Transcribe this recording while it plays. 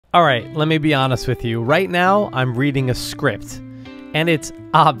All right, let me be honest with you. Right now, I'm reading a script, and it's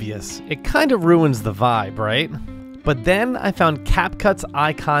obvious. It kind of ruins the vibe, right? But then I found CapCut's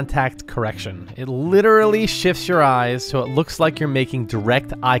Eye Contact Correction. It literally shifts your eyes so it looks like you're making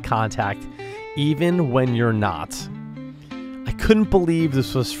direct eye contact, even when you're not. I couldn't believe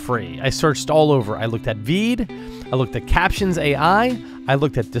this was free. I searched all over. I looked at Veed, I looked at Captions AI, I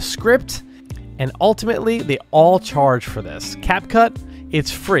looked at Descript, and ultimately they all charge for this. CapCut, it's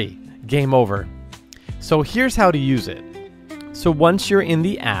free. Game over. So here's how to use it. So once you're in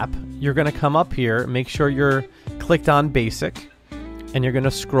the app, you're going to come up here, make sure you're clicked on Basic, and you're going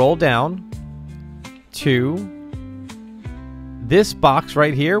to scroll down to this box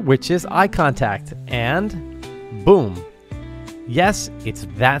right here, which is eye contact, and boom. Yes, it's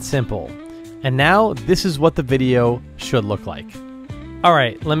that simple. And now this is what the video should look like. All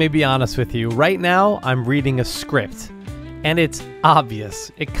right, let me be honest with you. Right now, I'm reading a script, and it's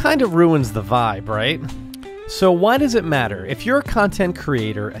obvious. It kind of ruins the vibe, right? So why does it matter? If you're a content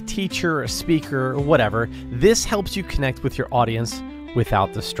creator, a teacher, a speaker, or whatever, this helps you connect with your audience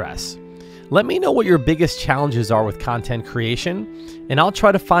without the stress. Let me know what your biggest challenges are with content creation, and I'll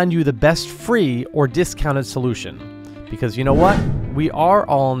try to find you the best free or discounted solution. Because you know what? We are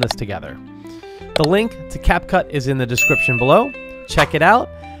all in this together. The link to CapCut is in the description below. Check it out,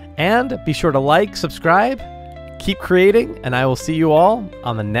 and be sure to like, subscribe, keep creating, and I will see you all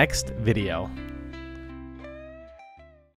on the next video.